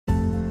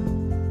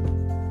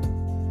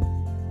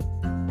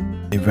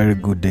A very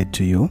good day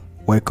to you.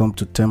 Welcome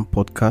to TEM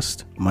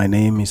Podcast. My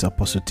name is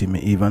Apostle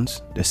Timmy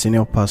Evans, the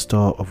Senior Pastor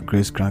of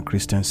Grace Grand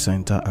Christian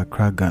Center,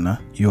 Accra,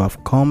 Ghana. You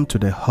have come to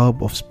the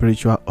hub of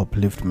spiritual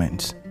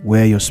upliftments,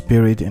 where your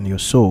spirit and your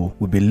soul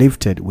will be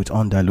lifted with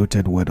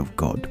undiluted word of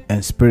God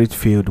and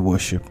spirit-filled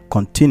worship.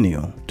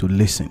 Continue to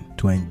listen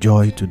to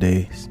enjoy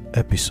today's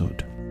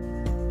episode.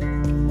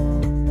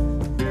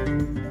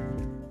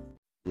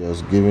 He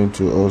has given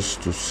to us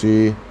to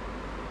see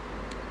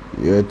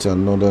yet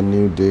another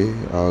new day.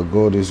 Our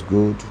God is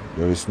good.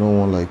 There is no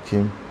one like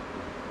Him.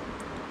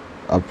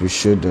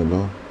 Appreciate the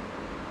Lord.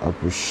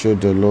 Appreciate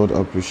the Lord.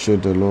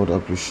 Appreciate the Lord.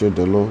 Appreciate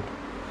the Lord.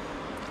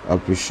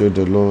 Appreciate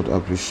the Lord.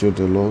 Appreciate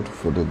the Lord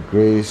for the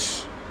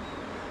grace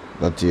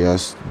that He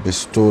has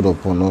bestowed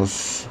upon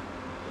us.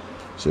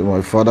 Say,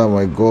 my Father,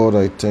 my God,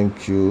 I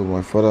thank you.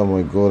 My Father,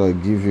 my God, I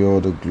give you all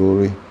the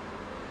glory.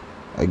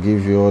 I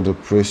give you all the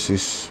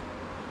praises.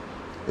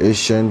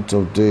 Ancient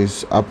of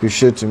days,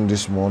 appreciate Him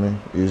this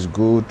morning. He is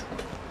good.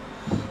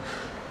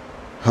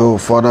 Oh,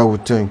 Father, we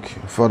thank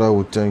you. Father,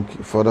 we thank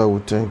you. Father,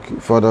 we thank you.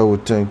 Father, we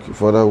thank you.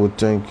 Father, we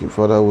thank you.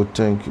 Father, we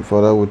thank you.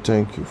 Father, we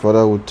thank you.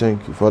 Father, we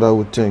thank you. Father,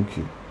 we thank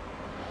you.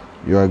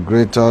 You are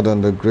greater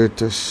than the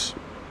greatest.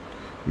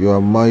 You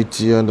are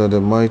mightier than the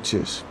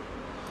mightiest.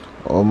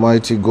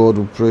 Almighty God,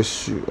 we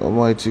praise you.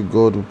 Almighty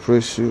God, we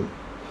praise you.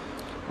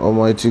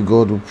 Almighty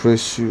God, we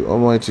praise you.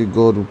 Almighty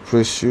God, we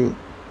praise you.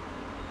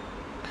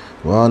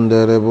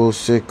 Wanderebo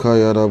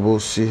sekayarabo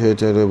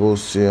siheterebo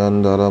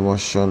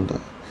siandaramashanda.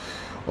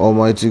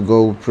 Almighty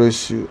God, we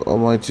praise you.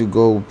 Almighty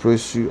God, we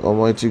praise you.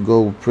 Almighty God,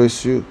 we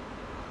praise you.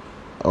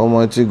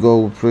 Almighty God,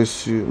 we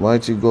praise you.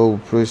 Mighty God, we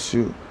praise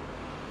you.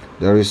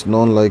 There is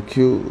none like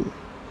you.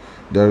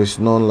 There is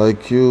none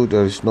like you.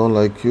 There is none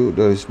like you.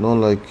 There is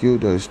none like you.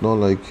 There is none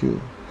like you.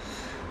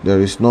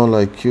 There is none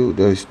like you.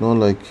 There is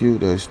none like you.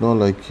 There is none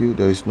like you.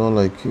 There is none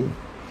like you.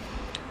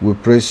 We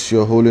praise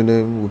your holy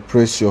name. We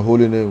praise your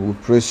holy name. We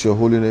praise your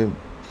holy name.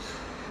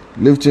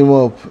 Lift Him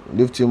up.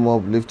 Lift Him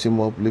up. Lift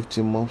Him up. Lift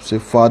Him up. Say,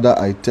 Father,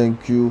 I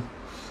thank you.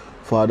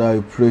 Father,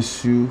 I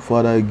praise you.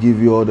 Father, I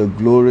give you all the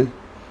glory.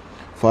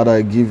 Father,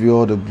 I give you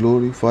all the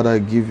glory. Father, I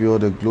give you all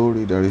the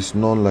glory. There is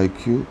none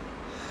like you.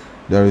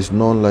 There is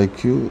none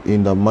like you.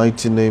 In the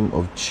mighty name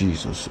of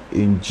Jesus.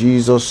 In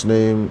Jesus'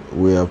 name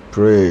we have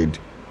prayed.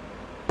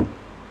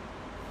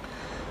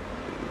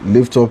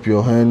 Lift up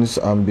your hands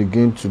and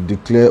begin to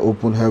declare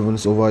open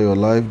heavens over your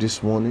life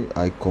this morning.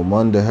 I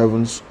command the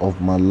heavens of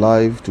my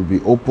life to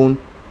be open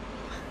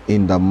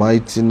in the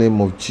mighty name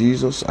of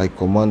Jesus. I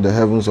command the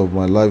heavens of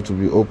my life to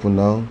be open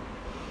now.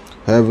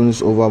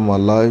 Heavens over my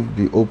life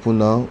be open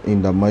now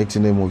in the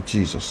mighty name of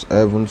Jesus.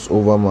 Heavens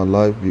over my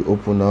life be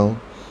open now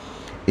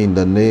in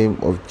the name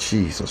of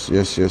Jesus.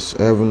 Yes.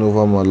 Heaven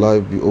over my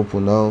life be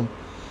open now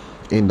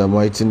in the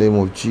mighty name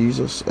of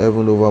Jesus.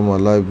 Heaven over my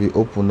life be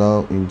open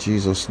now in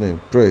Jesus'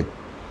 name. Pray.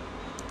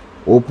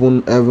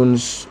 Open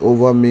heavens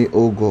over me,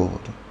 O God.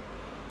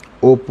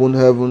 Open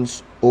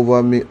heavens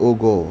over me, O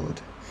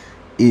God.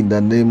 In the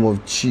name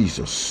of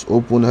Jesus.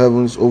 Open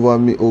heavens over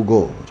me, O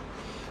God.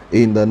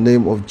 In the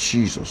name of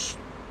Jesus.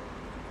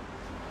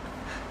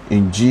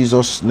 In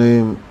Jesus'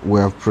 name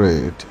we have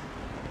prayed.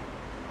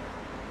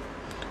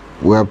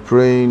 We are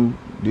praying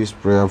this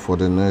prayer for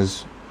the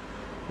next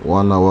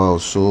 1 hour or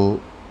so.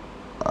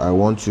 I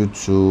want you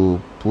to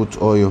put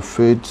all your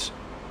faith,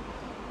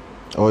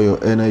 all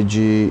your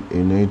energy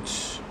in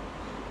it,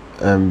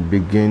 and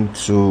begin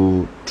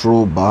to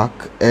throw back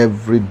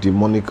every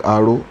demonic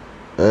arrow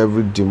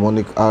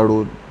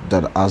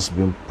that has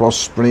been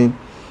prospering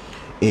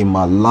in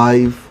my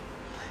life,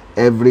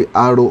 every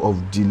arrow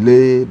of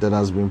delay that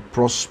has been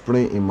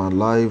prospering in my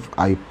life.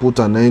 I put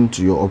an end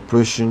to your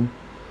operation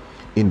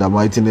in the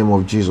mighty name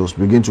of Jesus.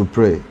 Begin to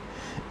pray.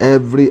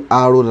 Every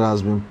arrow that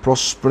has been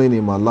prospering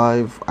in my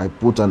life, I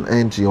put an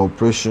end to your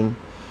operation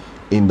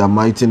in the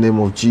mighty name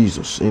of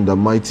Jesus. In the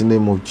mighty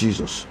name of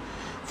Jesus.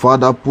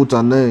 Father, put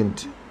an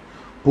end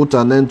to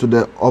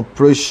the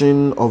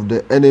operation of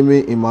the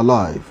enemy in my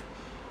life.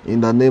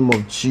 In the name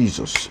of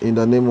Jesus. In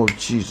the name of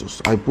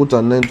Jesus. I put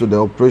an end to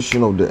the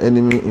operation of the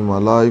enemy in my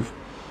life.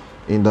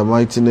 In the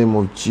mighty name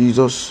of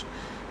Jesus.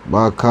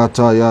 I put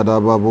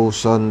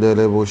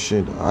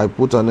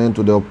an end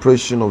to the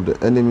operation of the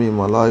enemy in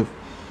my life.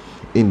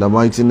 In the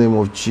mighty name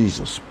of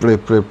Jesus. Pray.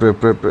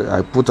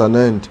 I put an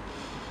end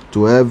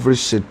to every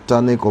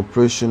satanic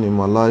operation in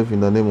my life in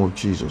the name of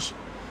Jesus.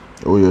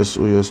 Oh yes.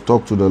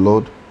 Talk to the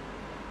Lord.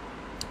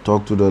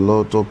 Talk to the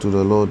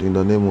Lord in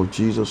the name of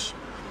Jesus.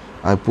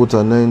 I put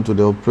an end to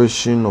the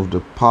oppression of the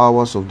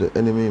powers of the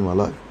enemy in my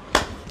life.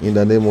 In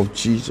the name of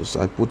Jesus.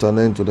 I put an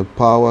end to the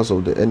powers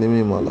of the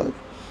enemy in my life.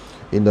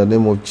 In the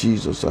name of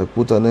Jesus. I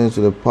put an end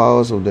to the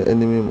powers of the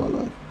enemy in my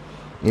life.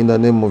 In the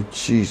name of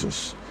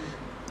Jesus.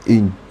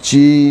 In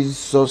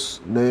Jesus'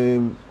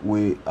 name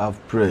we have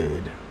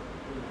prayed.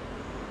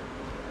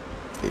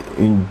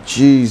 In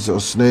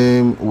Jesus'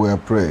 name we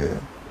have prayed.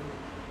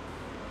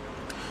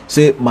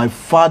 Say, my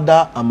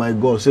Father and my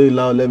God. Say it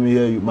loud, let me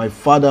hear you. My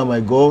Father and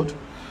my God,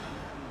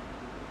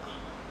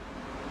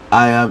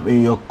 I am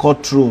in your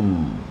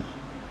courtroom.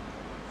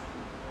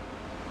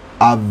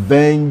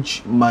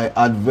 Avenge my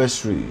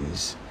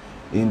adversaries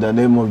in the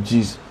name of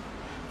Jesus.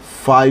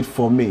 Fight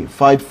for me,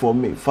 fight for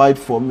me, fight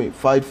for me,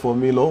 fight for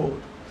me,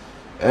 Lord.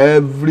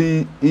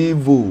 Every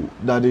evil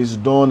that is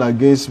done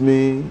against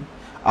me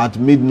at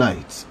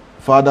midnight,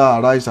 Father,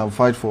 arise and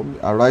fight for me.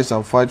 Arise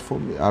and fight for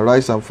me.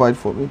 Arise and fight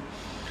for me.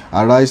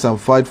 Arise and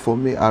fight for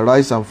me.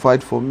 Arise and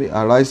fight for me.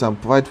 Arise and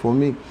fight for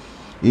me.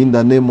 In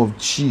the name of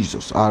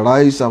Jesus.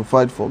 Arise and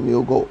fight for me,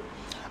 O God.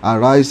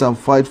 Arise and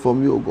fight for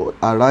me, O God.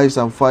 Arise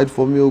and fight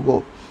for me, O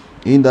God.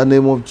 In the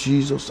name of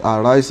Jesus.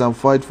 Arise and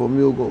fight for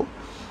me, O God.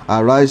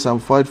 Arise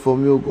and fight for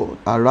me, O God.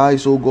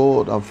 Arise, O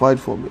God, and fight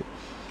for me.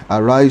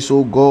 Arise,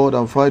 O God,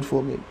 and fight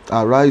for me.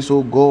 Arise,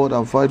 O God,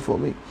 and fight for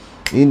me.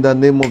 In the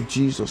name of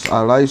Jesus.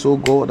 Arise, O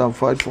God, and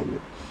fight for me.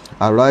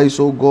 Arise,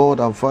 O God,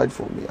 and fight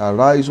for me.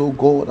 Arise, O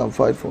God, and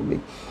fight for me.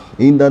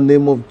 In the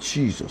name of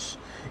Jesus.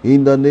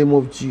 In the name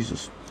of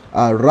Jesus.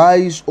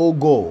 Arise, O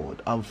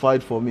God, and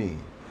fight for me.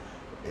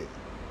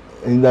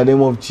 In the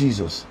name of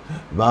Jesus.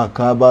 In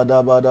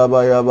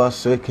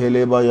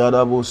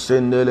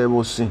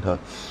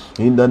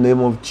the name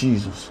of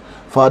Jesus.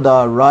 Father,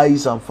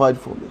 arise and fight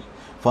for me.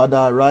 Father,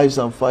 arise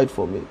and fight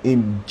for me.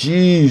 In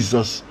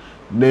Jesus'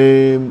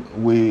 name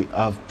we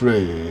have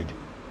prayed.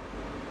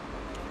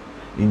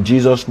 In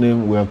Jesus'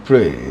 name we have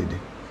prayed.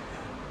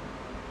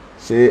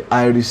 Say,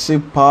 I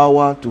receive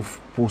power to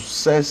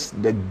possess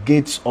the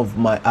gates of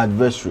my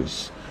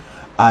adversaries.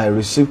 I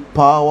receive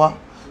power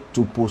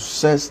to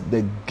possess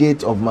the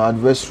gate of my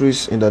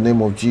adversaries in the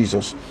name of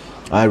Jesus.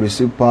 I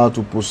receive power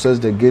to possess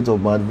the gate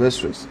of my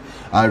adversaries.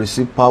 I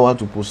receive power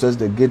to possess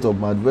the gate of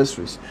my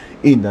adversaries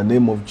in the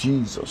name of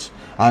Jesus.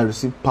 I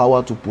receive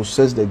power to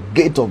possess the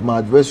gate of my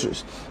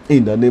adversaries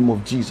in the name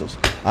of Jesus.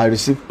 I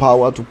receive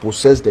power to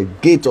possess the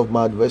gate of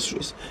my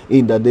adversaries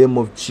in the name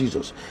of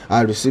Jesus.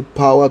 I receive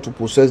power to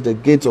possess the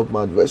gate of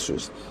my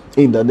adversaries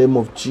in the name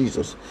of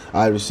Jesus.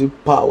 I receive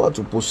power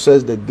to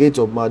possess the gate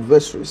of my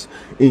adversaries.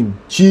 In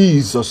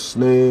Jesus'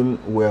 name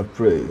we have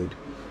prayed.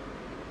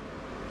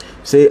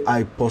 Say,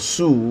 I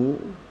pursue,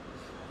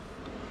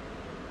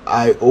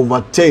 I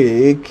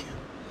overtake,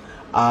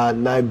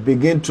 and I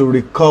begin to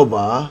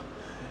recover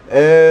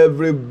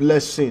every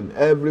blessing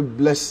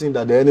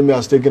that the enemy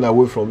has taken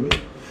away from me,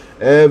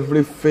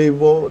 every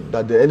favor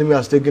that the enemy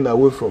has taken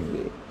away from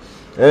me,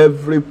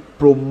 every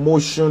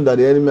promotion that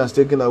the enemy has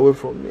taken away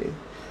from me.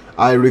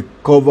 I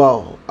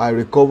recover, I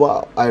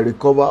recover, I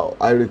recover,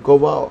 I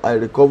recover, I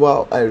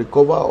recover, I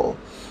recover.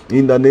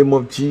 In the name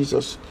of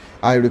Jesus,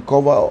 I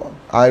recover,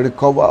 I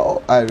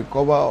recover, I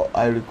recover,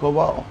 I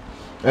recover.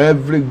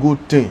 Every good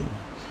thing,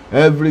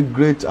 every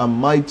great and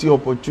mighty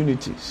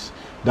opportunities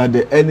that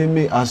the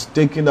enemy has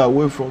taken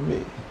away from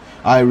me,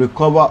 I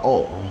recover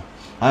all.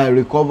 I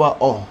recover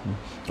all.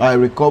 I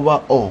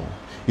recover all.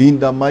 In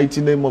the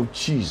mighty name of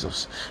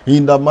Jesus.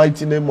 In the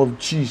mighty name of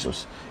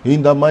Jesus.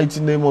 In the mighty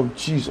name of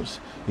Jesus.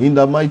 In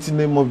the mighty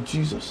name of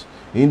Jesus.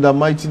 In the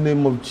mighty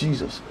name of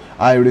Jesus.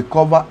 I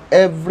recover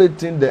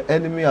everything the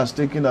enemy has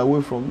taken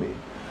away from me.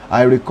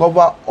 I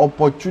recover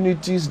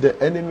opportunities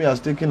the enemy has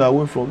taken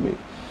away from me.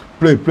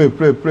 Pray, pray,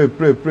 pray, pray,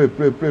 pray, pray,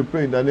 pray, pray,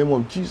 pray in the name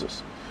of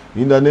Jesus.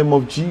 In the name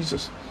of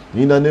Jesus.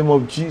 In the name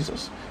of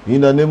Jesus.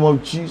 In the name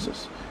of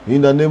Jesus.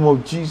 In the name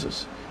of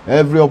Jesus.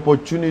 Every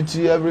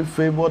opportunity, every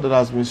favor that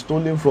has been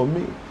stolen from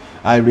me,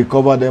 I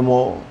recover them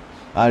all.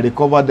 I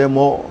recover them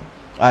all.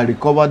 I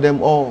recover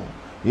them all.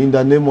 In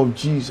the name of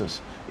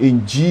Jesus.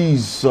 In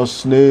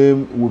Jesus'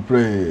 name we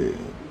pray.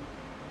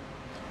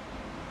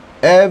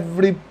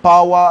 Every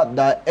power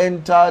that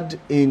entered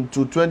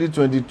into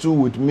 2022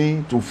 with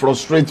me to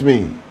frustrate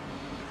me,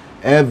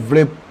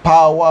 every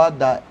power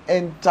that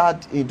entered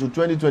into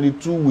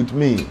 2022 with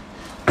me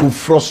to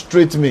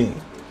frustrate me,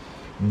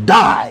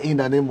 die in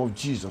the name of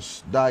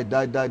Jesus. Die,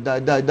 die, die, die,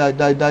 die, die,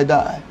 die, die,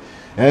 die.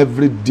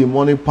 Every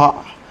demonic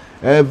power,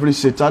 every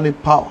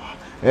satanic power,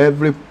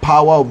 every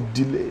power of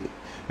delay,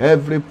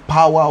 every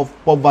power of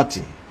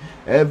poverty,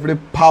 every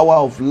power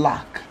of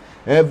lack,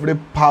 every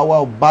power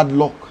of bad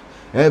luck,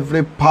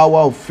 every power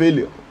of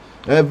failure,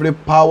 every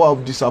power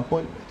of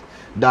disappointment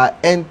that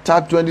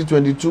entered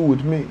 2022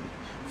 with me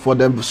for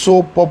the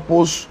sole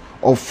purpose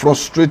of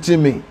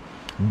frustrating me,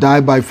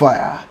 die by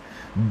fire,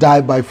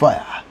 die by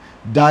fire,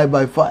 die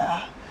by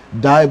fire,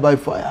 die by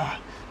fire,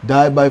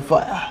 die by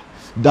fire,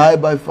 die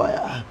by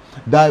fire,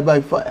 die by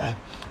fire,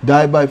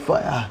 die by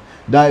fire,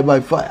 die by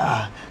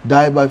fire,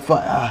 die by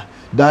fire,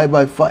 die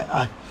by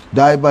fire,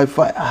 die by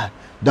fire,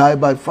 die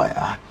by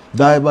fire,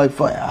 die by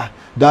fire,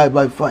 die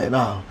by fire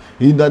now.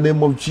 In the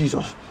name of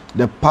Jesus,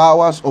 the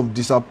powers of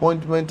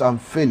disappointment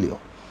and failure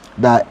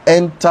that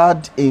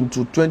entered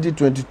into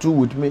 2022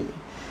 with me,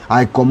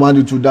 I command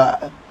you to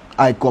die.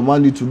 I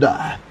command you to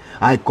die.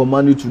 I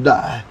command you to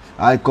die.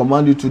 I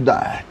command you to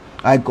die.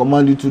 I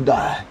command you to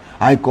die.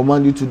 I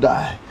command you to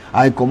die.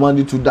 I command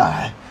you to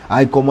die.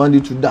 I command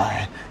you to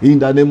die. In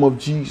the name of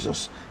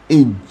Jesus.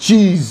 In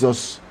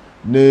Jesus'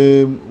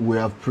 name we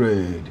have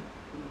prayed.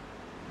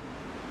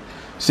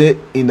 Say,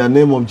 in the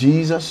name of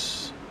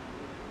Jesus,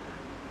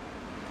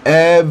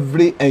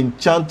 every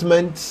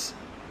enchantment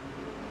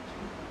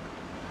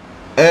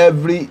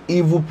Every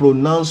evil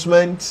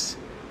pronouncement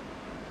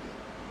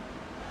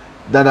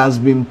that has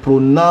been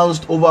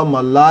pronounced over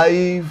my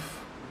life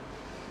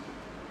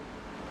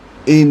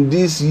in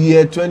this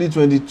year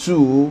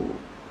 2022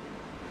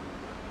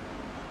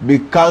 be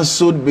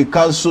cancelled, be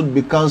cancelled,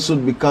 be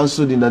cancelled, be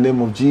cancelled in the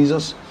name of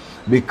Jesus.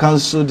 Be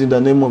cancelled in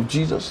the name of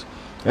Jesus.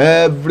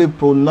 Every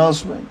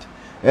pronouncement,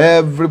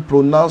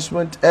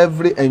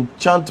 every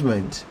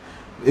enchantment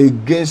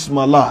against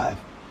my life,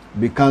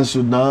 be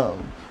cancelled now.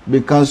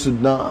 Be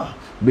cancelled now.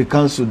 Be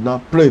cancelled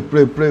now. Pray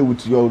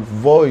with your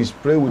voice.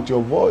 Pray with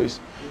your voice.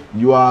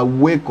 You are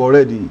awake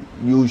already.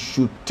 You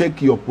should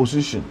take your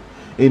position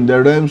in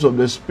the realms of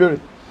the spirit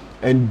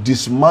and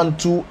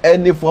dismantle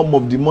any form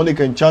of demonic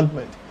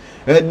enchantment,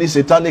 any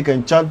satanic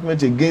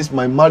enchantment against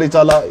my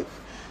marital life,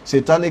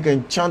 satanic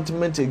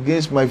enchantment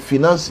against my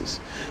finances,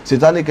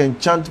 satanic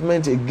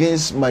enchantment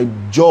against my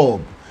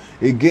job,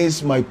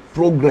 against my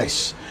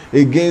progress,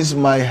 against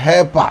my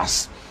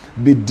helpers.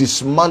 Be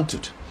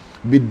dismantled,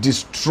 be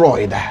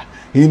destroyed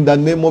in the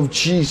name of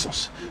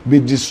Jesus. Be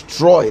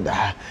destroyed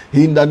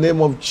in the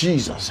name of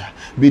Jesus.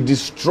 Be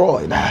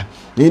destroyed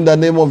in the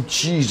name of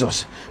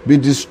Jesus. Be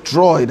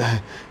destroyed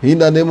in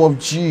the name of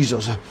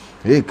Jesus.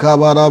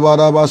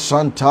 Ekabarabaraba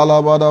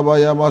santalabaraба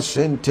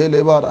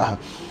yamasentelebara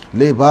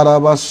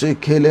lebaraba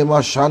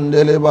sekelema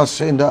shandeleba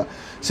senda.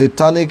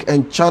 Satanic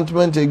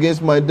enchantment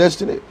against my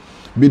destiny,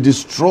 be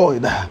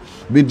destroyed,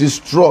 be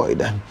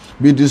destroyed,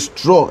 be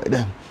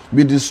destroyed,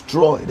 be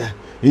destroyed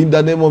in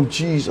the name of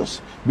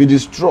Jesus. Be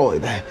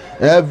destroyed.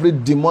 Every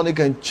demonic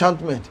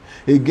enchantment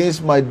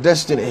against my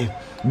destiny,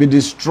 be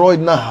destroyed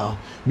now.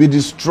 Be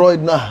destroyed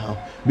now.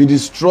 Be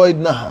destroyed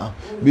now.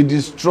 Be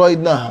destroyed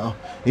now.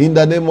 In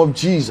the name of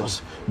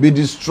Jesus. Be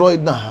destroyed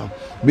now.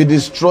 Be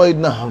destroyed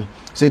now.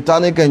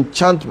 Satanic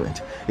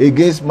enchantment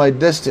against my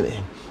destiny,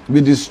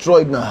 be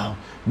destroyed now.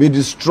 Be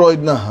destroyed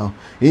now.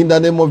 In the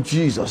name of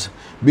Jesus.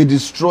 Be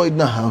destroyed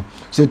now.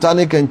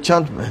 Satanic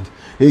enchantment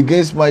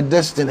against my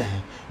destiny,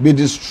 be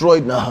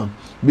destroyed now.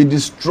 Be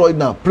destroyed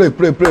now. Pray.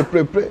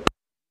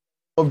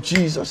 Of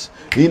Jesus,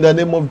 in the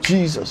name of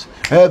Jesus,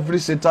 every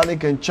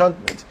satanic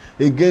enchantment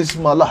against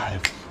my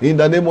life, in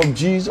the name of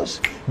Jesus,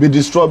 be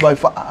destroyed by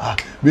fire.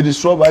 Be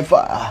destroyed by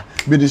fire.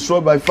 Be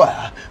destroyed by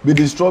fire. Be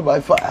destroyed by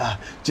fire.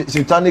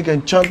 Satanic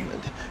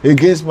enchantment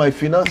against my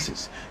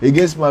finances,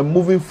 against my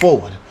moving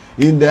forward,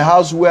 in the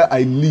house where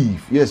I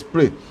live. Yes,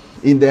 pray.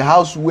 In the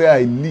house where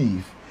I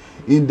live,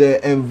 in the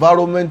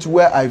environment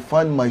where I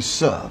find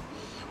myself.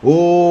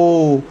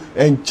 Oh,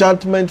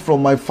 enchantment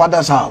from my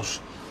father's house,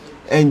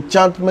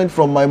 enchantment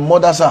from my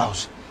mother's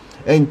house,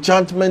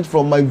 enchantment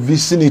from my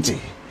vicinity.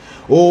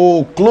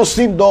 Oh,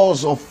 closing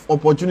doors of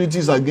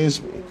opportunities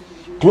against me,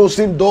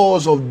 closing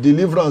doors of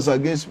deliverance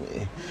against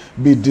me,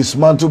 be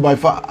dismantled by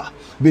fire.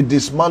 Be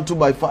dismantled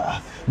by fire.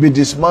 Be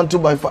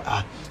dismantled by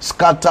fire.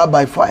 Scatter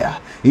by fire.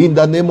 In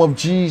the name of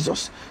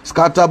Jesus.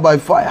 Scatter by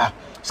fire.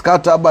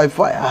 Scatter by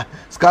fire.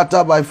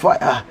 Scatter by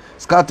fire.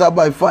 Scatter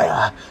by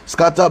fire.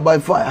 Scatter by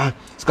fire.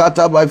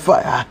 Scatter by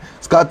fire.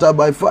 Scatter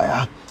by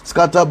fire.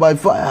 Scatter by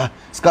fire.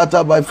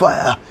 Scatter by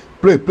fire.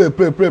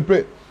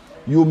 Pray.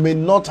 You may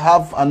not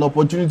have an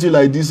opportunity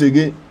like this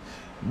again.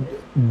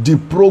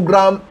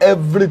 Deprogram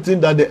everything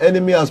that the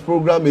enemy has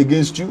programmed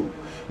against you.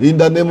 In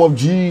the name of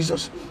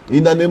Jesus.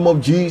 In the name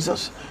of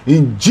Jesus.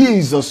 In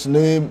Jesus'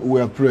 name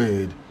we are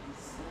prayed.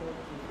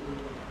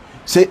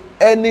 Say,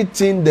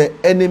 anything the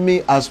enemy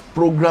has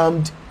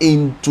programmed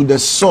into the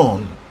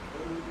sun,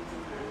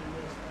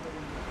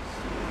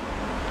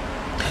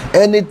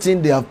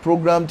 anything they have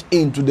programmed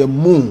into the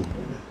moon,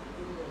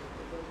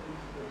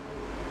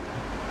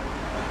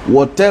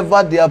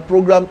 whatever they are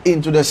programmed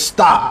into the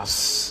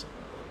stars,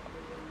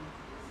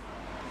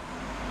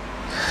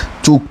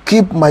 to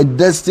keep my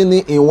destiny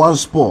in one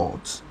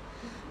spot,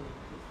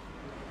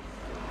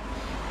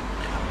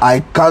 I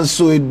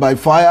cancel it by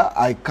fire.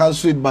 I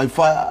cancel it by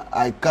fire.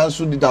 I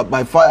cancel it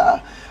by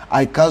fire.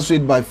 I cancel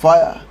it by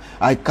fire.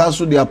 I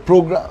cancel their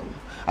program.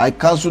 I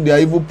cancel their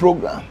evil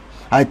program.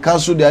 I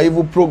cancel their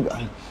evil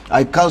program.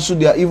 I cancel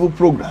their evil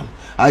program.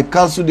 I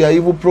cancel their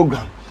evil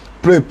program.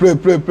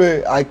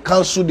 Pray. I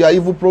cancel their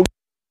evil program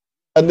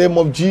in the name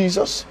of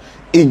Jesus.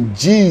 In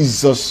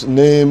Jesus'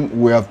 name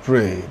we have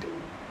prayed.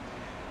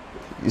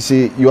 You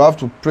see, you have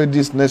to pray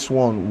this next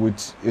one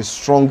with a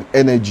strong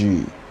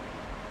energy.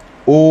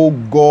 Oh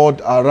God,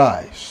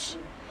 arise.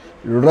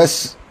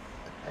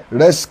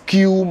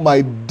 Rescue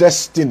my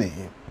destiny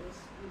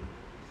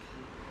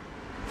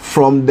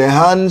from the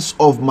hands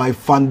of my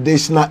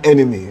foundational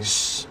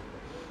enemies.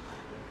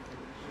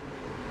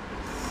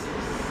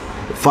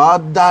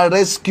 Father,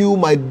 rescue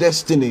my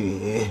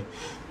destiny,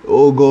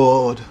 oh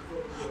God,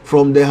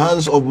 from the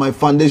hands of my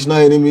foundational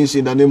enemies,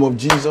 in the name of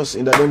Jesus.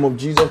 In the name of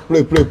Jesus.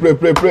 Pray.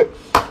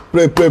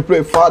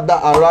 Father,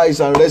 arise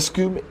and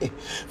rescue me.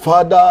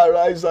 Father,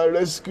 arise and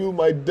rescue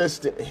my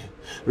destiny.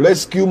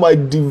 Rescue my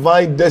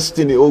divine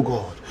destiny, oh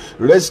God.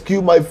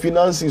 Rescue my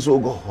finances, oh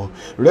God.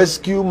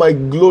 Rescue my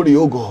glory,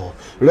 oh God.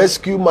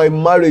 Rescue my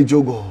marriage,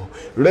 oh God.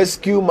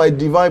 Rescue my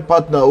divine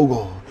partner, oh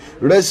God.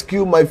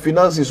 Rescue my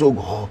finances, oh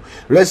God.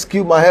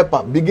 Rescue my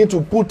helper. Begin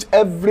to put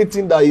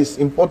everything that is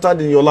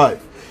important in your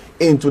life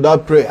into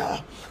that prayer.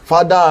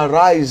 Father,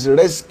 arise,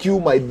 rescue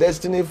my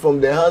destiny from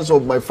the hands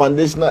of my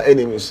foundational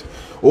enemies.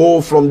 Oh,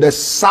 from the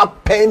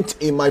serpent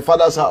in my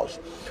father's house,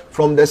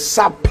 from the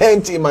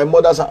serpent in my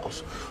mother's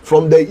house,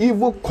 from the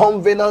evil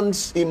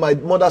covenants in my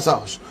mother's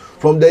house,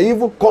 from the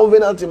evil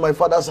covenant in my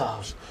father's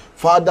house.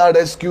 Father,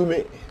 rescue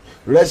me.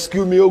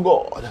 Rescue me, O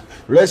God.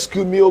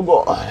 Rescue me, O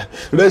God.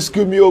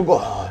 Rescue me, O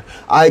God.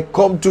 I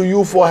come to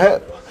you for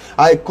help.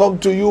 I come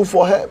to you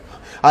for help.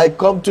 I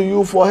come to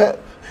you for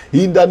help.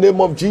 In the name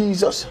of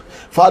Jesus.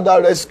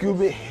 Father, rescue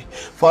me.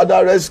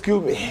 Father,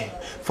 rescue me.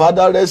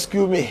 Father,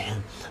 rescue me.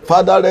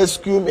 Father,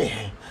 rescue me.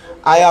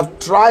 I have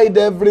tried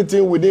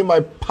everything within my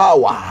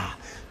power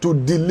to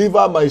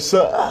deliver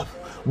myself,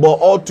 but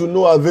all to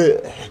no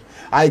avail.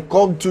 I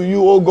come to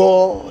you, O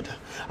God.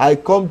 I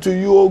come to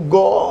you, O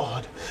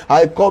God.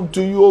 I come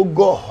to you, O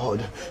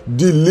God.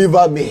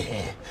 Deliver me.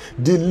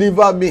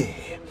 Deliver me.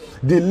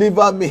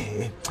 Deliver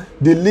me.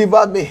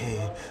 Deliver me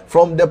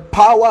from the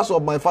powers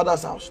of my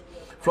father's house,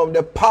 from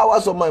the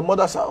powers of my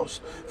mother's house,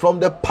 from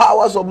the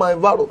powers of my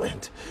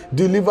environment.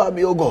 Deliver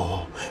me, O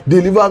God.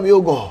 Deliver me,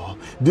 O God.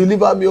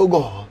 Deliver me, O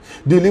God.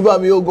 Deliver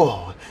me, O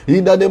God.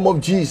 In the name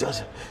of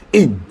Jesus.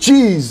 In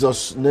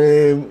Jesus'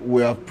 name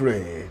we have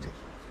prayed.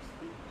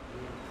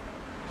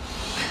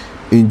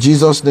 In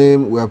Jesus'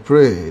 name we have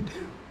prayed.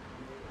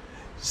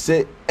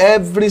 Say,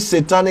 every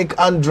satanic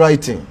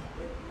handwriting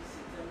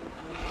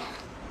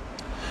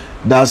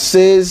that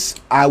says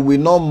I will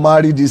not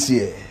marry this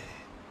year,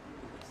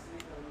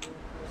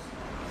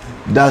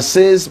 that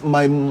says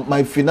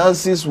my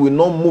finances will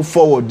not move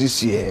forward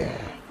this year,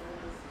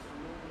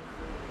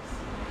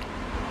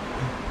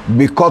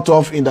 be cut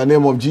off in the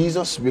name of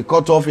Jesus. Be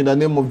cut off in the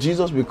name of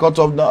Jesus. Be cut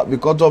off now. Be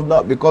cut off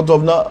now. Be cut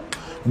off now.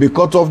 Be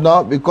cut off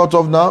now. Be cut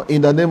off now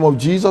in the name of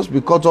Jesus.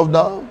 Be cut off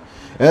now.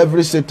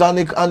 Every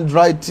satanic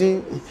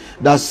handwriting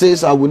that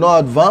says I will not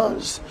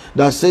advance,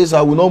 that says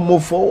I will not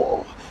move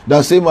forward,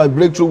 that says my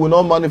breakthrough will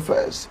not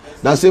manifest,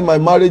 that says my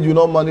marriage will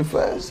not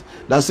manifest,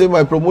 that says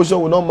my promotion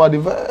will not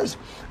manifest,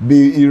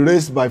 be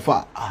erased by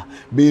fire.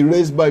 Be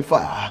erased by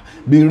fire.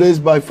 Be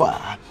erased by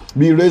fire.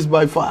 Be erased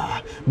by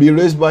fire. Be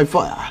erased by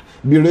fire.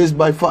 Be raised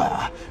by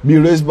fire. Be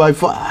raised by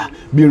fire.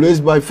 Be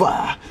raised by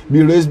fire.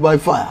 Be raised by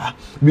fire.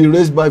 Be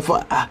raised by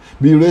fire.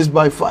 Be raised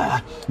by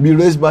fire. Be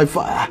raised by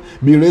fire.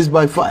 Be raised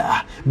by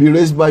fire. Be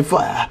raised by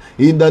fire.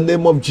 In the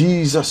name of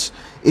Jesus.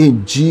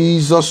 In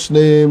Jesus'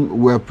 name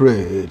we are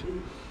prayed.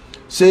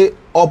 Say,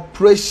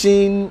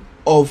 oppression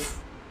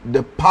of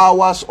the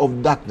powers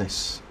of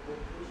darkness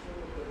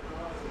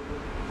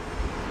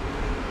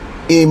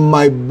in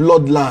my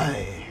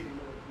bloodline.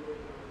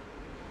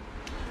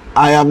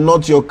 I am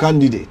not your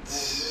candidate.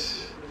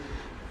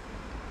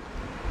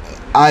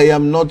 I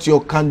am not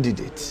your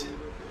candidate.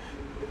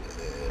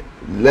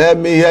 Let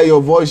me hear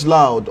your voice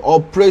loud.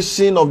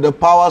 Oppression of the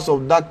powers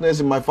of darkness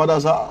in my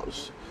father's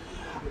house.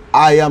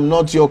 I am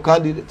not your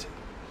candidate.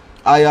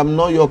 I am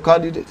not your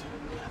candidate.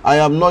 I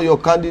am not your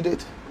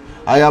candidate.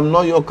 I am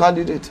not your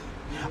candidate.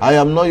 I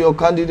am not your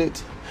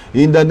candidate.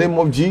 In the name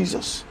of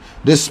Jesus.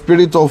 The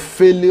spirit of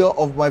failure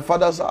of my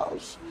father's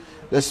house,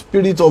 the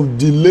spirit of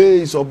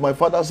delays of my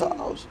father's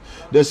house,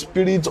 the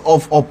spirit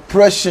of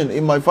oppression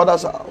in my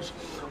father's house,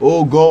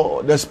 oh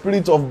God, the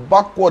spirit of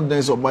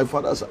backwardness of my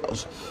father's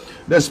house,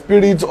 the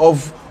spirit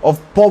of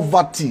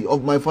poverty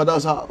of my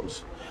father's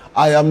house.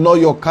 I am not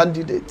your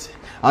candidate.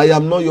 I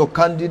am not your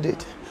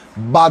candidate.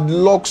 Bad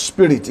luck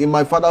spirit in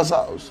my father's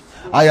house.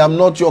 I am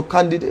not your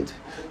candidate.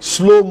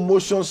 Slow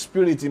motion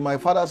spirit in my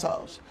father's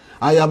house.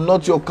 I am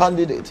not your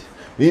candidate.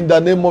 In the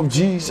name of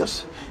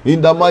Jesus.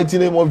 In the mighty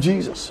name of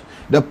Jesus.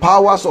 The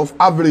powers of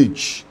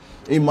average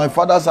in my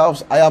father's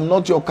house. I am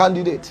not your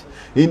candidate.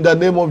 In the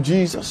name of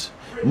Jesus.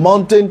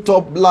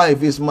 Mountaintop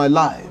life is my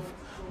life.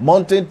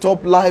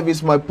 Mountaintop life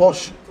is my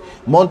portion.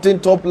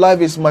 Mountaintop life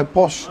is my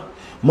portion.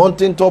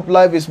 Mountaintop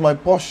life is my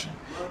portion.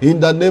 In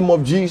the name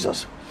of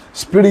Jesus.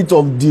 Spirit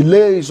of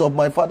delays of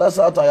my father's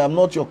house, I am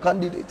not your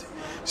candidate.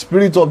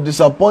 Spirit of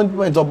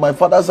disappointment of my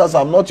father's house,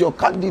 I am not your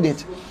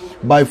candidate.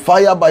 By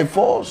fire, by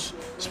force.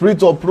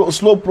 Spirit of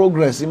slow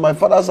progress in my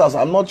father's house,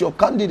 I am not your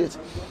candidate.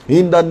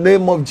 In the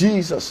name of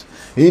Jesus.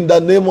 In the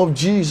name of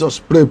Jesus.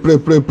 Pray, pray,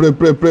 pray, pray,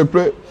 pray, pray,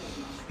 pray.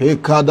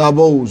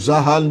 Ekadabo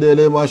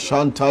zahandele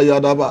mashanta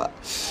yadaba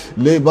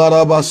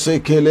lebaraba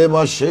sekele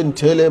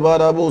mashentele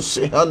barabo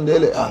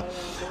sehandele.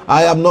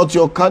 I am not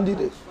your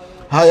candidate.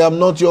 I am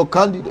not your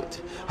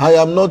candidate. I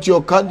am not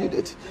your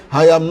candidate.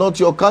 I am not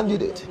your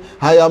candidate.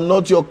 I am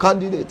not your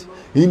candidate.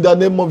 In the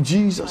name of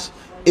Jesus.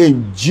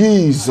 In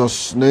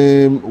Jesus'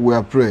 name we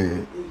are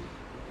praying.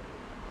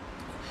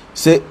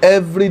 Say,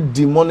 every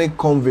demonic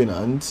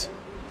covenant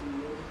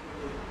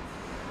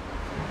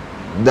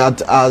that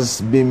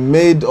has been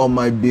made on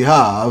my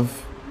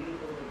behalf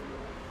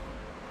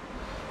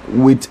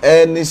with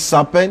any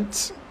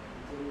serpent,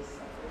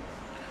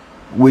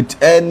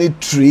 with any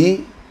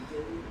tree,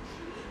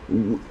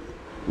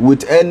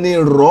 with any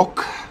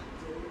rock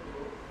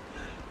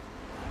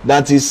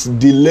that is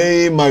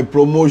delaying my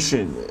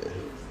promotion,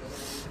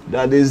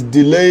 that is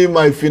delaying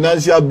my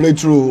financial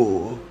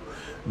breakthrough.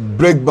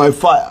 Break by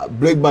fire,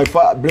 break by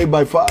fire, break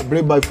by fire,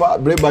 break by fire,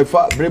 break by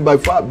fire, break by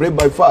fire, break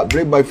by fire,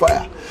 break by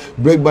fire,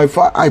 break by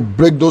fire. I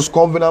break those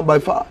covenants by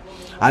fire.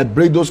 I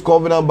break those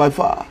covenants by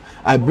fire.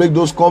 I break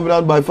those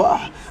covenants by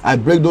fire. I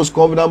break those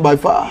covenants by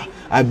fire.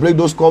 I break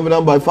those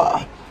covenants by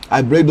fire.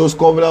 I break those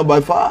covenants by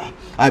fire.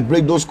 I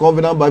break those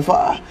covenants by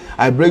fire.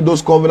 I break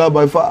those covenants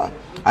by fire.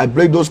 I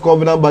break those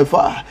covenants by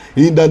fire.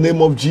 In the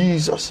name of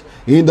Jesus.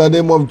 In the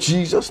name of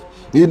Jesus.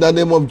 In the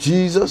name of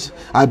Jesus,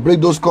 I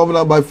break those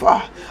covenants by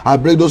fire. I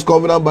break those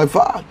covenants by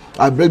fire.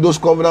 I break those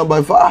covenants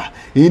by fire.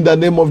 In the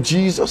name of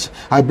Jesus,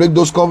 I break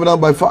those covenants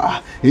by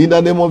fire. In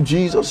the name of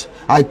Jesus,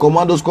 I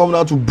command those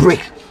covenants to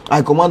break.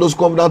 I command those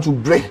covenants to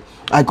break.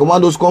 I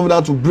command those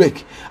covenants to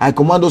break. I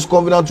command those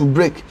covenants to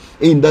break.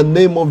 In the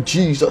name of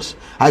Jesus,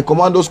 I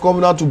command those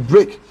covenants to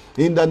break.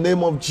 In the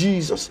name of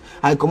Jesus,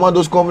 I command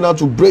those covenants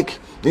to break.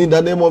 In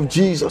the name of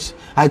Jesus,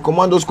 I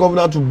command those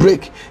covenants to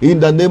break. In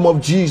the name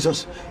of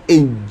Jesus,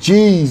 in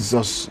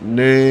Jesus'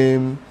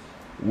 name,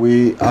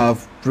 we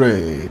have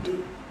prayed.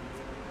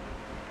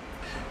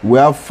 We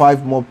have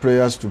 5 more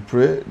prayers to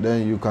pray.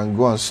 Then you can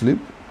go and sleep.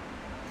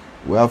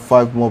 We have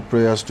 5 more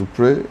prayers to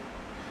pray.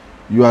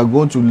 You are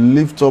going to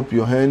lift up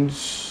your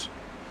hands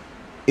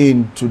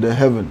into the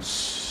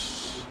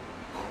heavens.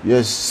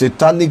 Yes,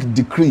 satanic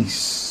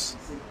decrees.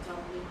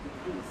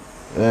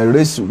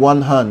 Raise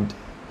one hand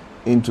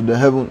into the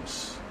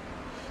heavens.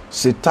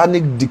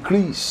 Satanic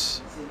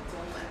decrees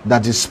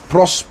that is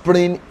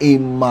prospering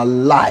in my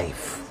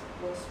life.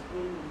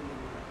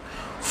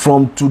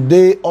 From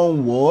today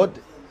onward,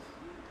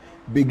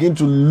 begin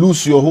to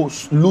lose your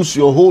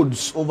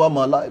holds over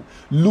my life.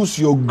 Lose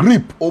your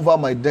grip over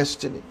my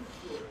destiny.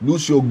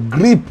 Lose your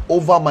grip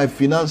over my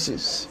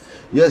finances.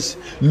 Yes,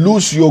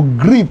 lose your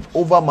grip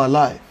over my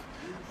life.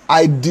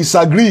 I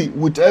disagree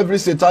with every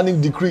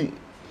satanic decree.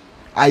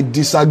 I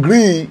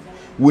disagree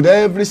with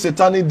every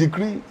satanic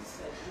decree.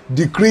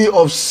 Decree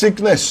of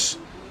sickness,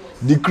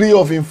 decree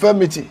of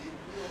infirmity,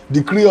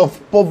 decree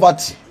of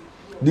poverty,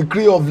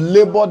 decree of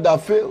labor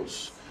that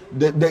fails,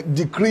 the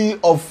decree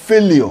of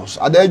failures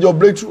at the edge of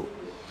breakthrough,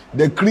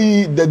 the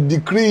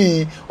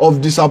decree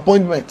of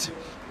disappointment.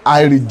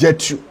 I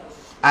reject you.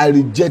 I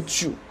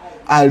reject you.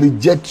 I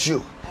reject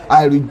you.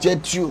 I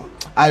reject you.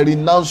 I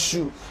renounce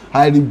you.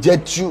 I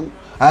reject you.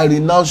 I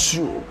renounce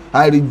you.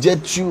 I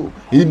reject you.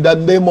 In the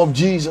name of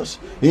Jesus.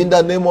 In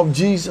the name of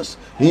Jesus.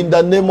 In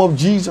the name of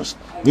Jesus.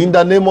 In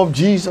the name of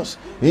Jesus.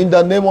 In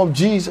the name of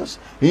Jesus.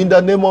 In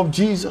the name of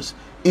Jesus.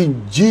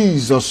 In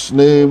Jesus'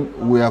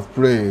 name we have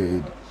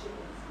prayed.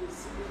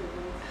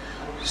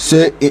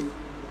 Say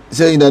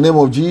in the name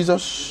of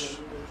Jesus.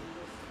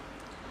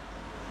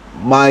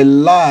 My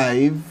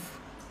life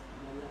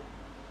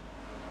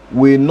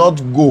will not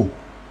go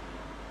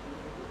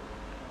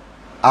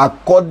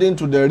according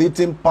to the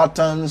written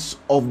patterns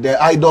of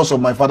the idols of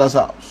my father's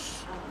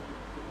house.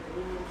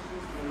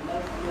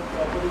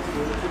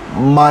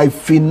 My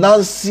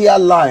financial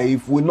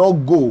life will not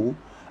go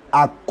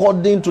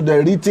according to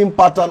the written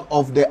pattern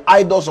of the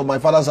idols of my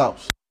father's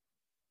house.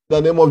 In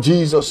the name of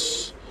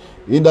Jesus.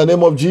 In the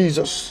name of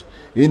Jesus.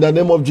 In the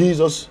name of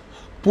Jesus.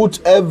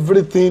 Put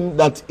everything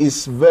that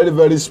is very,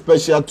 very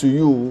special to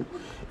you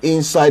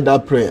inside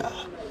that prayer.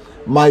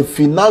 My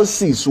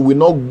finances will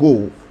not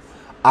go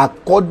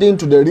according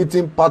to the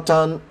written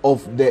pattern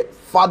of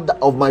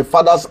my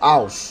father's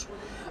house,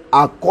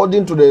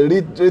 according to the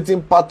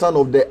written pattern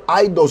of the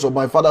idols of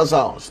my father's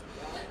house.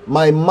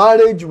 My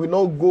marriage will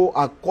not go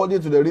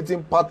according to the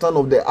written pattern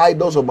of the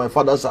idols of my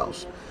father's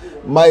house.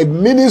 My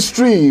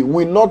ministry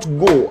will not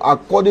go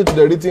according to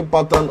the written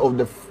pattern of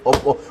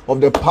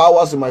the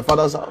powers in my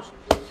father's house.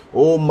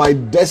 Oh, my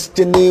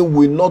destiny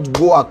will not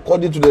go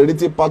according to the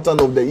written pattern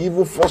of the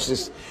evil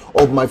forces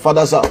of my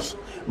father's house.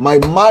 My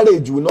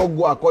marriage will not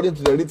go according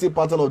to the written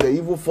pattern of the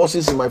evil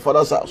forces in my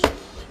father's house.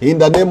 In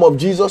the name of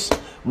Jesus,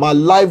 my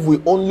life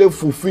will only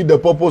fulfill the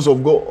purpose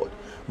of God.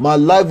 My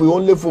life will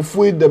only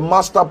fulfill the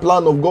master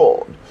plan of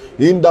God.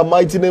 In the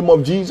mighty name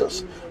of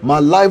Jesus, my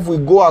life will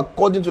go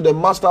according to the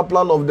master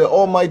plan of the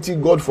Almighty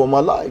God for my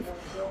life.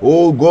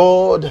 Oh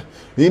God,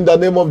 in the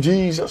name of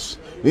Jesus,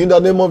 in the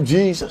name of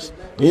Jesus,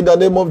 in the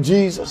name of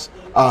Jesus.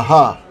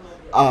 Aha,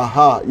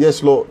 aha,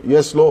 yes Lord,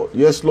 yes Lord,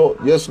 yes Lord,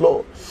 yes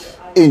Lord.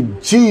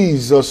 In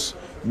Jesus'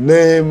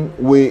 name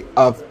we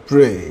have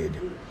prayed.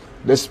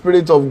 The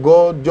Spirit of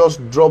God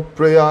just dropped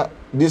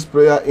this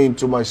prayer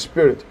into my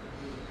spirit.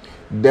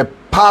 The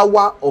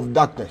power of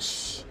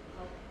darkness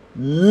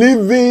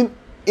living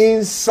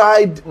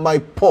inside my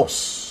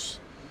purse.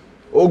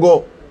 Oh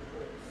God,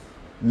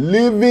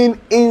 living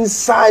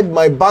inside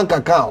my bank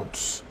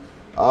account.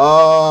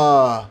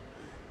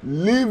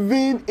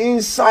 Living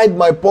inside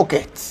my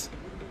pocket.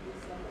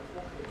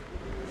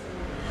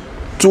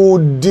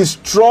 To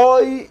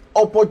destroy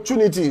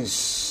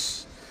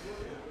opportunities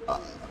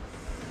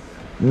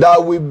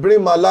that will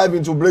bring my life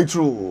into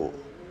breakthrough.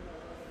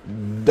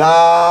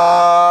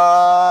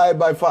 Die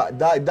by fire.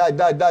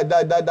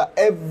 Die.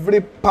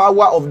 Every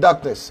power of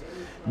darkness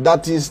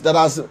that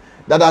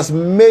has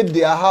made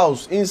their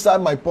house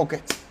inside my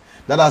pocket,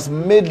 that has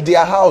made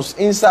their house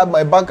inside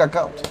my bank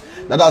account,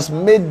 that has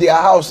made their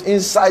house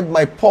inside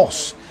my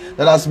purse,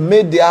 that has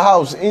made their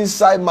house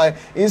inside my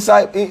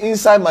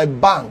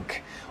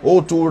bank,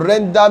 to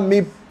render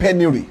me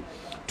penury,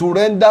 to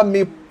render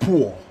me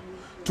poor,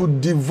 to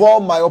devour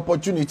my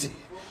opportunity,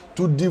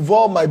 to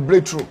devour my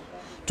breakthrough,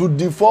 to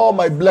devour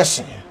my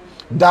blessing.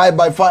 Die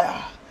by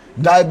fire,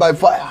 die by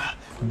fire,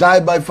 die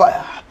by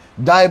fire,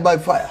 die by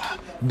fire,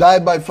 die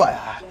by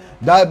fire,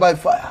 die by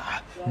fire,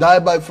 die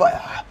by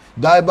fire,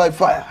 die by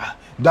fire,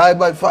 die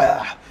by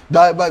fire,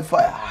 die by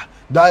fire,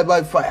 die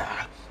by fire,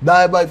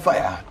 die by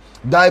fire,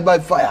 die by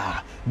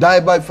fire, die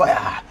by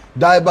fire,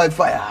 die by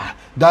fire,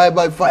 die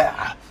by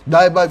fire,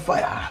 die by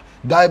fire,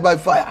 die by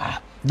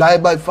fire, die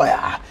by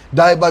fire,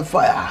 die by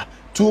fire.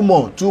 Two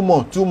more.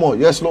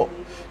 Yes, Lord.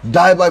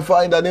 Die by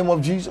fire in the name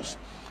of Jesus.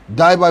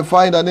 Die by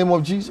fire in the name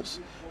of Jesus.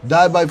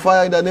 Die by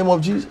fire in the name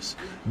of Jesus.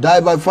 Die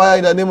by fire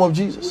in the name of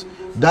Jesus.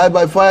 Die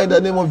by fire in the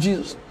name of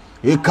Jesus.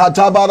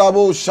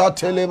 Ikatabarabo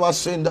shatele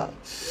masenda.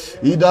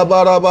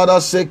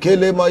 Idabarabara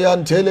sekele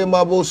mayantele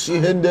mabo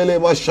sihendele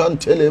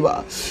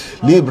mashanteleba.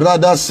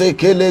 Librada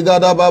sekele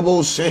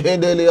gadababo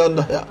sehendele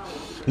andaya.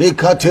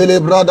 Likatele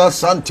brada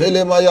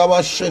santele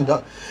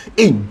mayamashinda.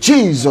 In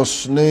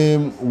Jesus'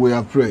 name we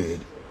are prayed.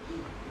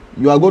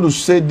 You are going to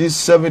say this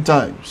 7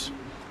 times.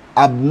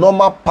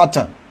 Abnormal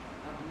pattern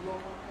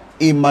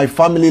in my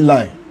family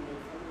line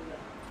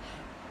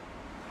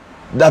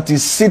that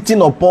is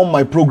sitting upon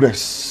my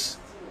progress.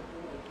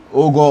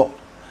 Oh God,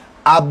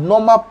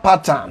 abnormal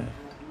pattern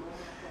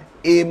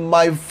in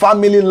my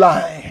family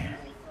line,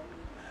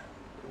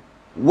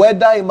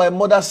 whether in my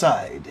mother's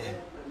side,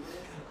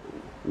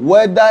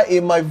 whether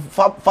in my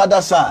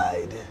father's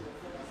side,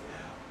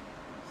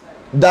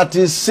 that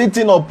is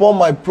sitting upon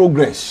my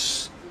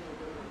progress.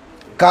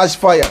 Catch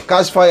fire,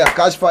 catch fire,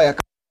 catch fire,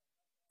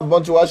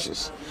 burn to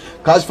ashes.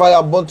 Catch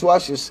fire, burn to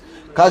ashes.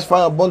 Catch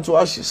fire, burn to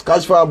ashes.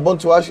 Catch fire, burn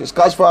to ashes.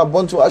 Catch fire,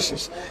 burn to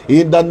ashes.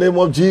 In the name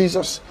of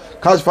Jesus.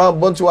 Catch fire,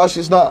 burn to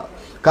ashes now.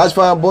 Catch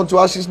fire, burn to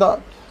ashes now.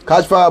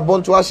 Catch fire,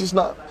 burn to ashes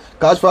now.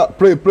 Catch fire.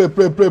 Pray.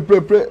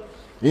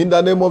 In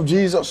the name of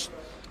Jesus.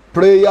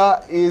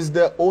 Prayer is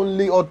the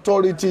only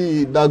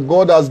authority that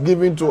God has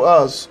given to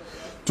us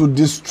to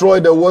destroy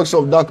the works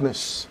of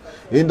darkness.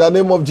 In the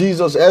name of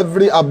Jesus,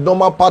 every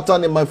abnormal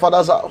pattern in my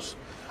father's house,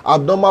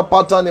 abnormal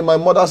pattern in my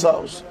mother's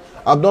house,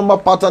 abnormal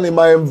pattern in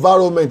my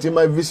environment, in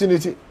my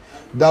vicinity,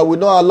 that will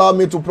not allow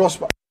me to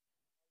prosper,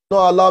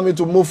 not allow me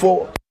to move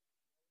forward,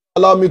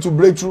 allow me to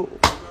break through.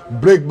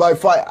 Break by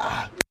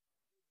fire.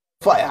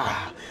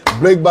 Fire.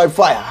 Break by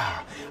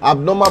fire.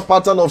 Abnormal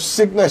pattern of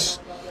sickness,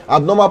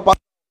 abnormal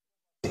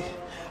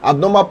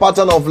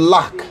pattern of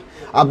lack,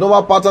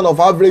 abnormal pattern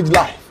of average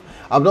life,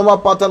 abnormal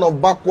pattern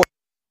of backward,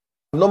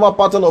 abnormal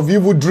pattern of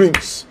evil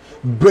dreams.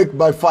 Break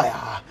by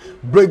fire.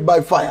 Break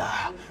by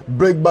fire.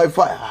 Break by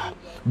fire.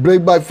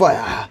 Break by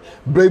fire.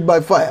 Break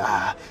by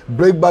fire.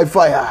 Break by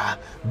fire.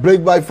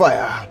 Break by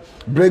fire.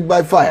 Break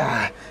by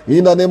fire.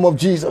 In the name of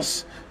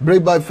Jesus.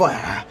 Break by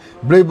fire.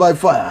 Break by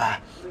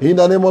fire. In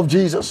the name of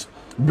Jesus.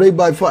 Break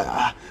by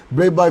fire.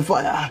 Break by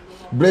fire.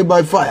 Break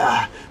by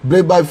fire.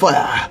 Break by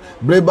fire.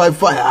 Break by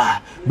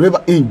fire. Break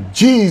by... In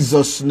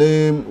Jesus'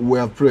 name we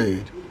have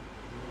prayed.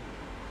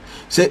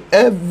 Say,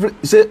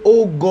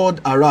 oh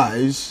God,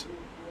 arise.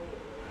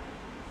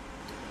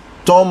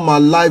 Turn my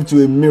life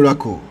to a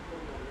miracle.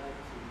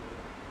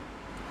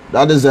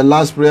 That is the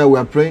last prayer we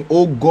are praying.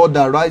 Oh God,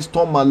 arise,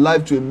 turn my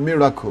life to a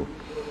miracle.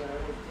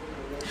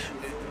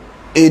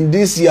 In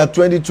this year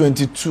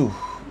 2022,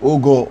 oh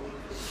God,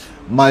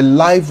 my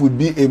life will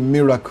be a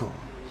miracle.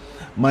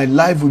 My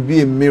life will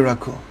be a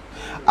miracle.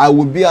 I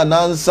will be an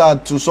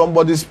answer to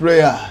somebody's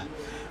prayer.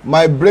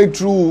 My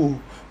breakthrough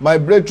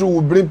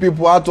will bring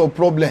people out of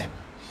problem.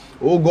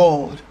 Oh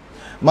God,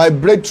 my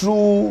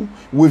breakthrough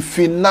will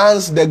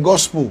finance the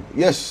gospel.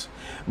 Yes.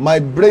 My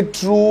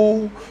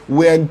breakthrough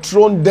will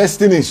enthrone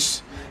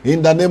destinies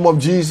in the name of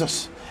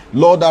Jesus.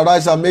 Lord,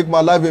 arise and make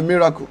my life a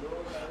miracle.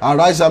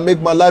 Arise and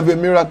make my life a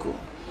miracle.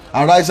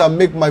 Arise and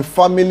make my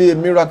family a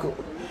miracle.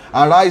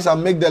 Arise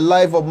and make the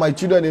life of my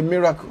children a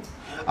miracle.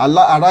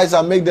 Arise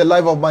and make the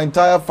life of my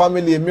entire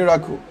family a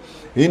miracle.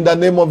 In the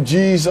name of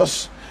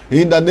Jesus.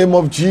 In the name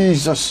of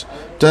Jesus.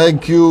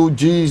 Thank you,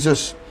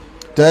 Jesus.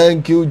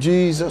 Thank you,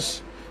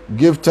 Jesus.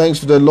 Give thanks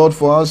to the Lord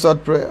for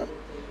answered prayer.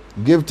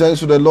 Give thanks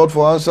to the Lord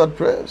for answered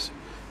prayers.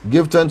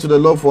 Give thanks to the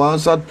Lord for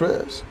answered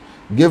prayers.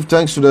 Give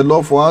thanks to the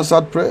Lord for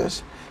answered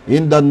prayers.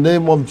 In the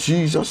name of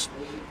Jesus.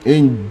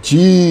 In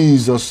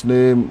Jesus'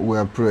 name we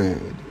are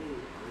prayed.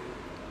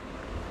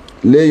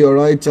 Lay your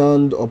right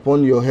hand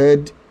upon your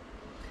head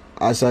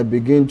as I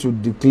begin to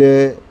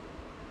declare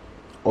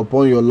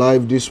upon your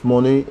life this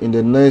morning. In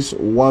the next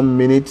 1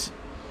 minute,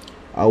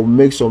 I will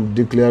make some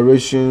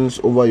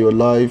declarations over your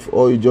life.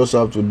 All you just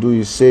have to do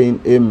is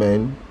saying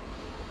amen.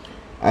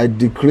 I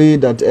decree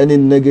that any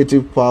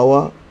negative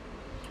power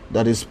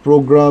that is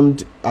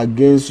programmed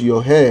against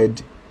your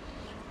head,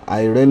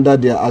 I render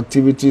their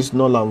activities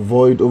null and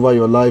void over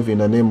your life in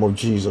the name of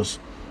Jesus.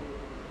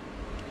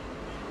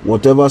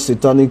 Whatever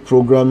satanic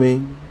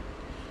programming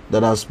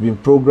that has been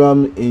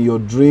programmed in your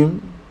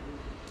dream,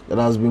 that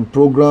has been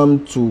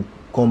programmed to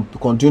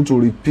continue to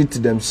repeat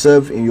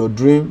themselves in your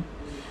dream,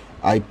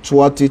 I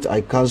thwart it,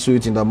 I cancel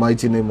it in the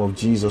mighty name of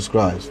Jesus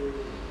Christ.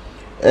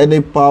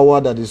 Any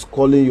power that is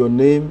calling your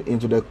name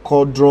into the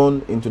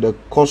cauldron, into the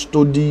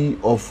custody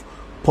of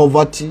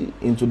poverty,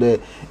 into the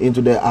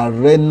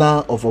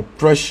arena of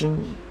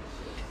oppression,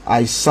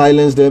 I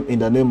silence them in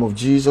the name of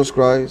Jesus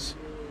Christ.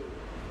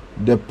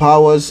 The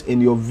powers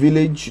in your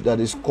village that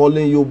is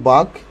calling you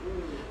back,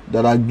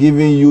 that are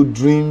giving you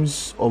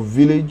dreams of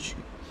village,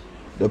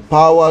 the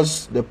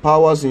powers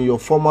in your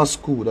former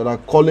school that are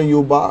calling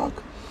you back,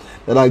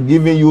 that are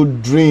giving you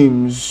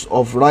dreams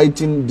of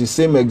writing the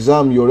same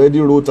exam you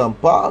already wrote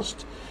and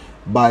passed,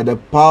 by the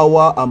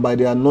power and by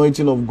the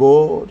anointing of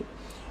God,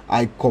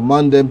 I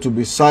command them to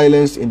be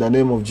silenced in the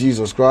name of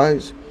Jesus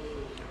Christ.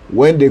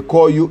 When they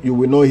call you, you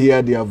will not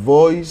hear their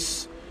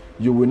voice.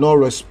 You will not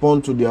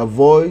respond to their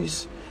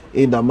voice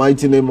in the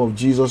mighty name of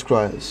Jesus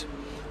Christ.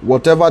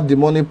 Whatever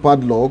demonic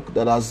padlock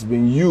that has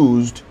been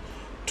used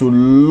to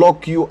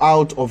lock you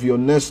out of your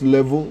next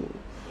level,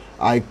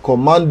 I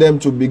command them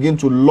to begin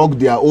to lock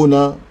their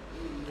owner.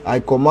 I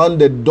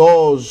command the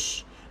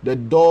doors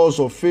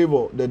of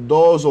favor, the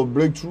doors of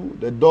breakthrough,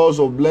 the doors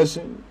of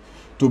blessing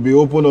to be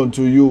open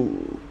unto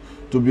you,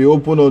 to be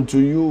open unto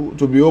you,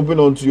 to be open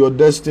unto your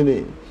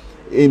destiny.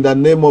 In the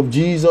name of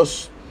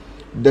Jesus,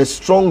 the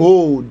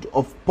stronghold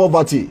of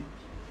poverty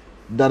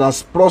that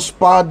has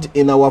prospered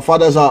in our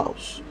Father's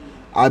house,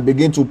 I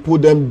begin to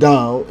put them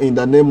down in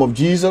the name of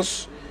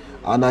Jesus,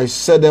 and I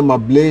set them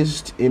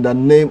ablaze in the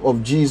name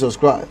of Jesus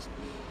Christ.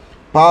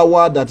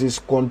 Power that is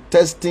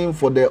contesting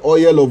for the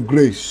oil of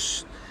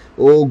grace,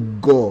 oh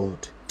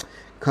God,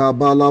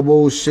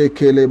 Kabalabo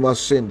Shekele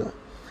Masenda.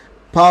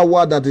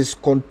 Power that is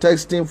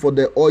contesting for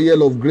the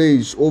oil of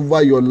grace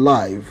over your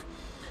life,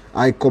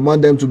 I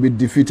command them to be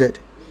defeated.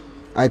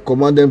 I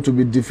command them to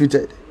be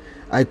defeated.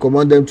 I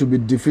command them to be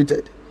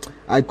defeated.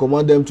 I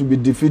command them to be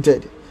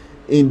defeated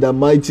in the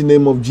mighty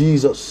name of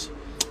Jesus.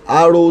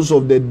 Arrows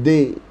of the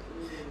day,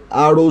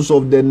 arrows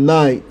of the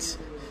night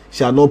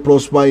shall not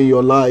prosper in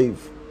your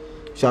life.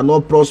 Shall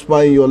not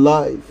prosper in your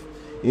life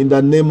in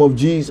the name of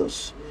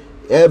Jesus.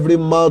 Every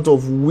mouth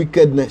of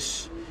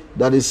wickedness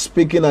that is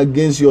speaking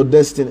against your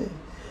destiny,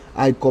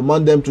 I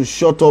command them to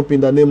shut up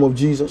in the name of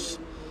Jesus.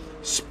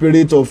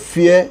 Spirit of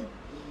fear,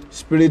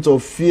 spirit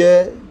of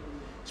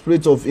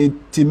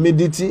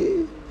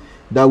timidity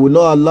that will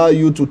not allow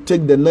you to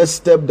take the next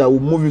step that will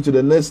move you to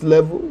the next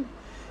level,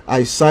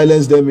 I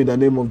silence them in the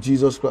name of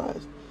Jesus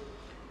Christ.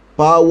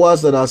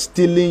 Powers that are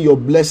stealing your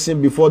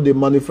blessing before they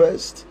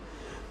manifest,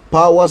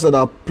 powers that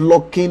are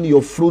plucking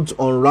your fruit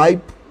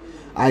unripe,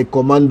 I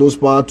command those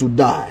powers to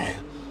die.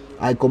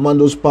 I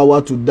command those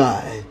powers to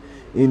die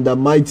in the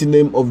mighty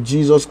name of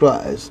Jesus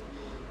Christ.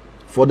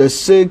 For the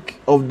sake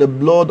of the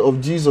blood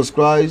of Jesus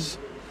Christ,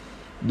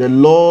 the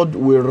Lord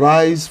will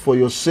rise for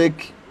your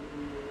sake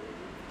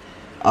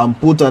and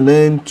put an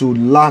end to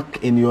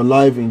lack in your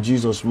life in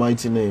Jesus'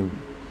 mighty name.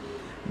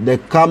 The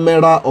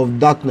camera of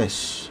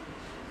darkness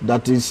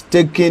that is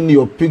taking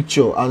your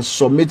picture and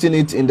submitting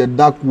it in the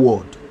dark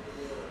world,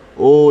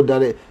 oh,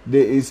 that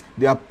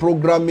they are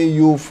programming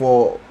you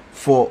for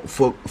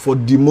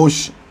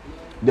demotion.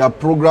 They are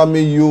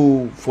programming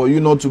you for you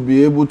not to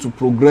be able to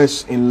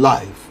progress in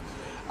life.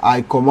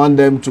 I command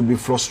them to be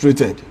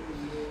frustrated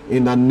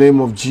in the name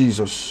of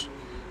Jesus.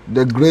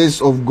 The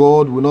grace of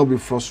God will not be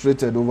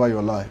frustrated over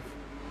your life.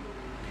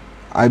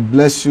 I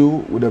bless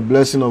you with the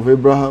blessing of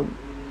Abraham.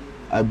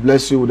 I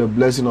bless you with the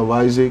blessing of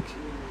Isaac.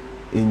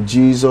 In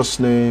Jesus'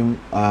 name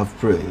I have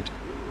prayed.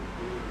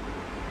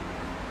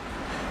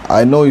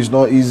 I know it's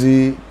not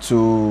easy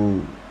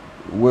to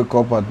wake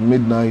up at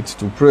midnight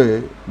to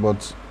pray,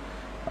 but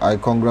I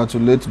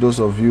congratulate those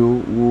of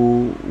you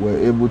who were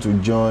able to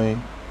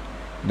join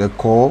the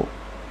call,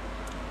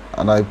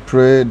 and I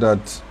pray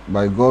that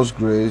by God's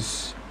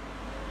grace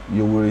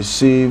you will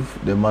receive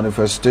the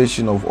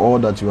manifestation of all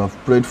that you have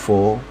prayed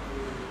for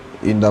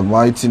in the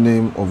mighty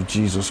name of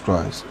Jesus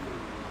Christ.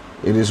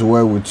 It is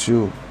well with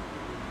you.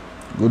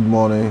 Good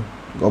morning.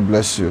 God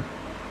bless you.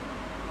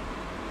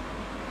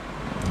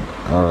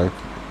 All right.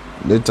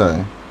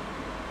 Later.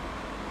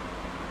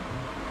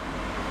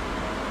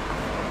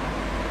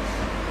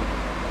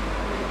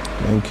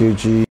 Thank you,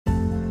 G.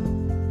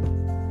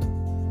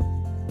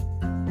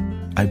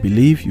 I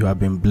believe you have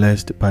been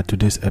blessed by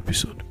today's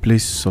episode.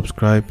 Please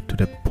subscribe to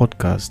the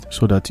podcast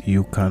so that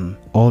you can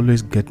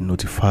always get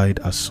notified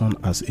as soon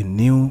as a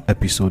new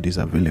episode is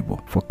available.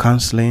 For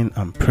counseling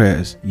and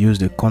prayers, use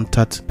the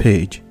contact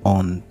page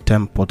on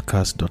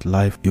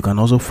tempodcast.live. You can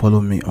also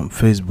follow me on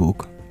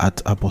Facebook at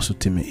Apostle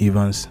Timmy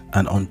Evans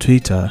and on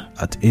Twitter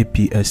at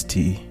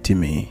APST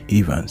Timmy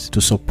Evans.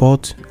 To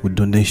support with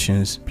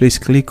donations, please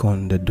click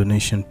on the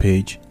donation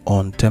page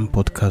on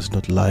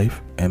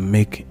tempodcast.live and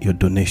make your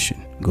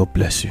donation. God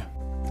bless you.